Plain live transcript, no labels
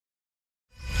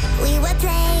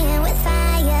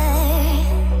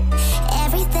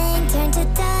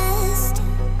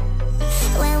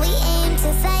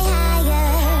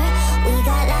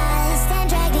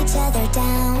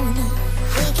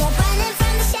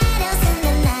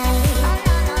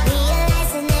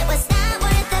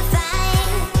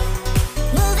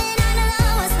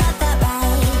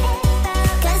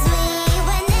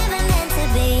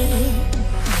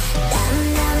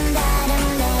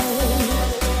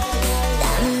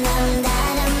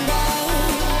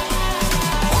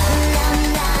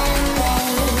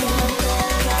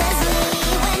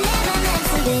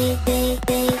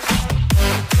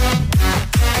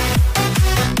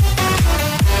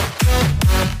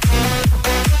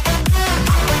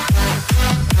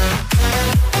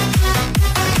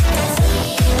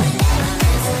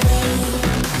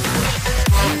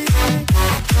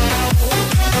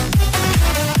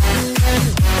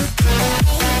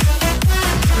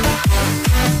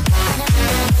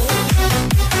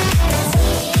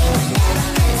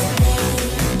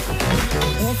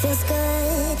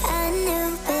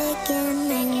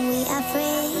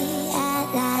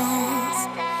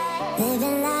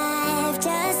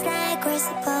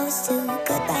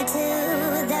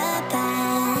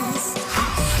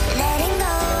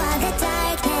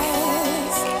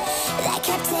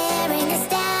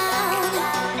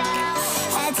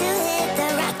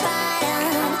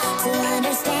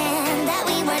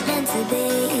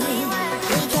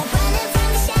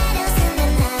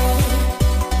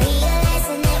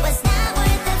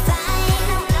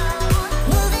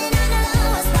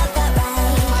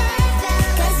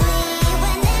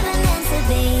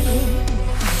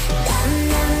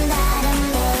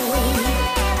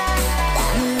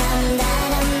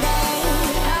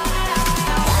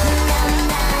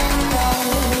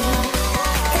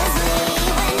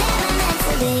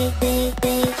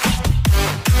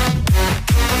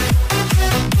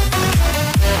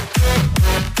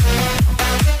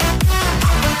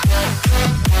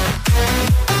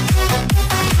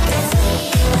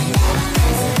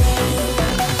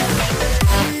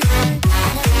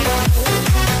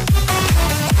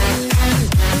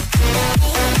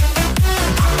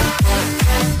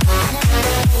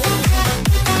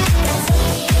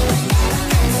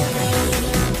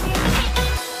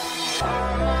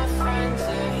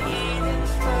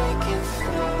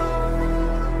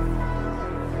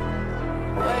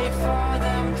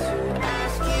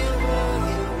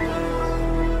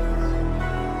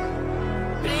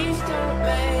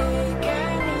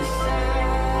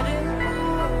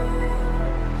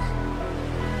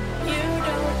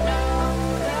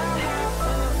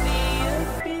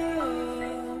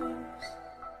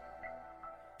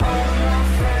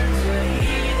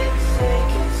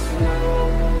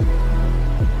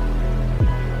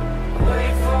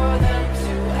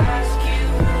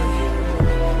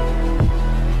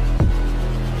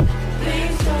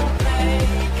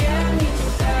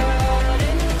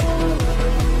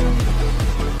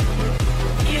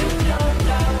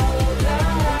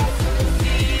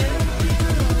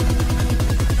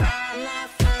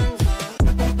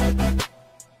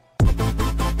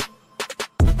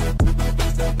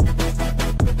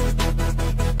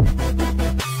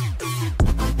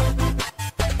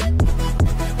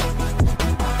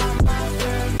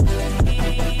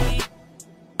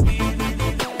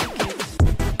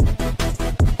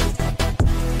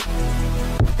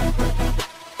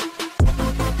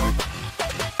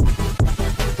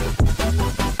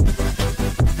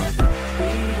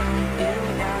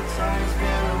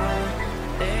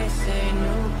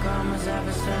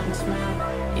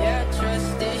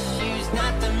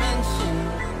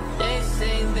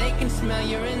smell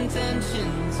your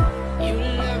intentions. You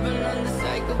loving on the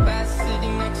psychopath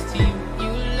sitting next to you.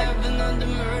 You loving on the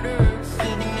murderer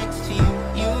sitting next to you.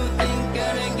 You think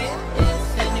gonna get it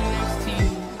sitting next to you.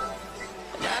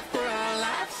 And after all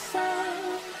I've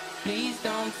said, please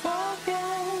don't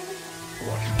forget.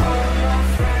 All my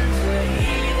friends are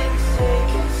heathens,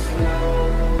 take it slow.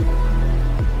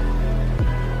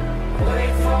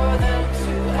 Wait for them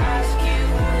to ask you.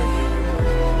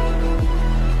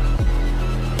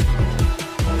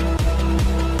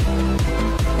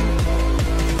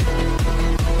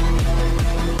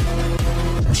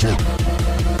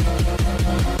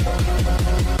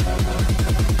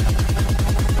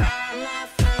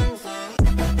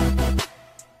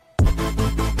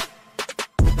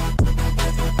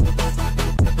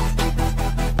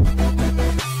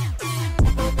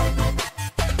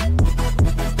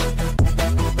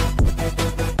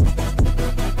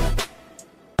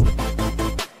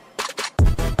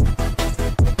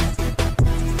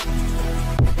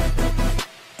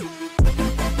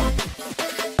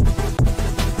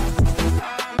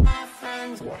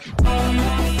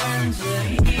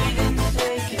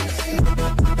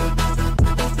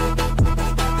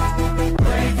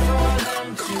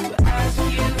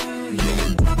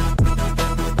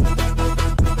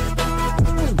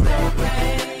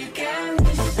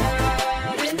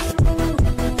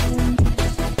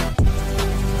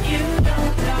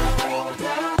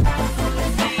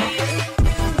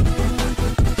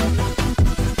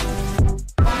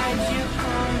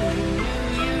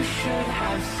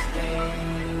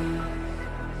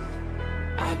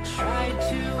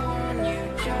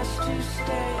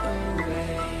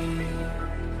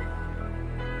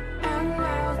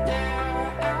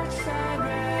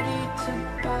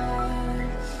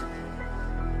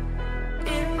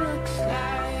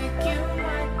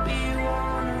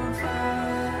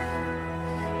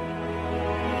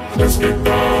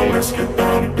 Let's get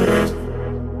down to this.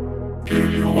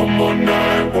 Give you one more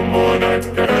night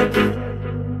to get it.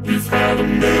 We've had a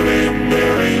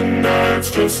million nights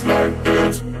just like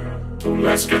this. So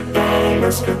let's get down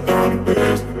to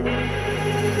this.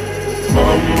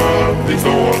 Mama, please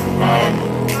don't walk around.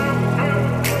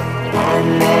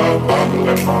 I'm about to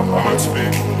let my heart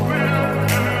speak.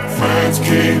 Friends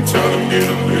keep telling me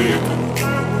to leave.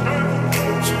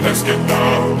 So let's get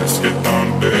down to this. Let's get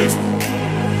down to this.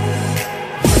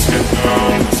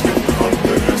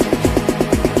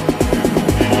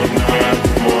 More night,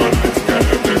 get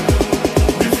it.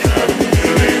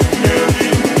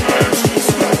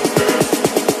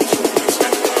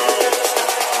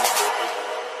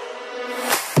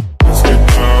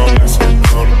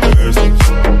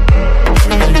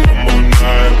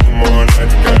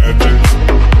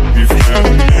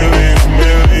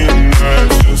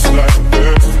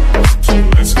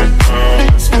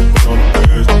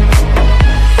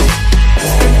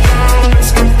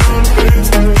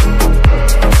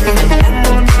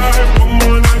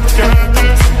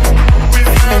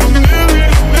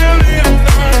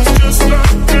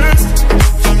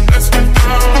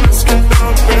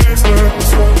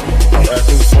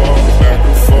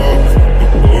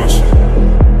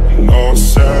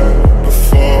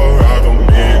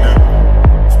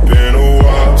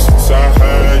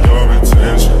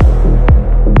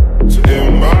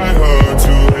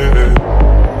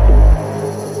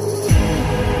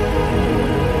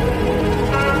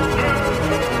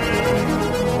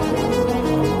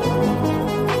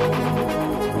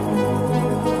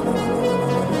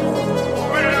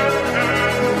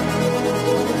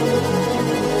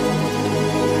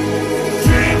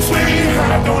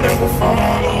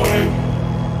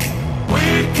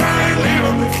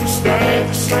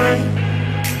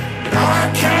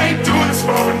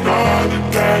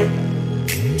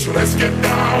 get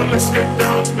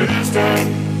down to business.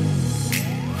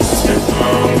 Let's get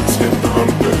down, let's get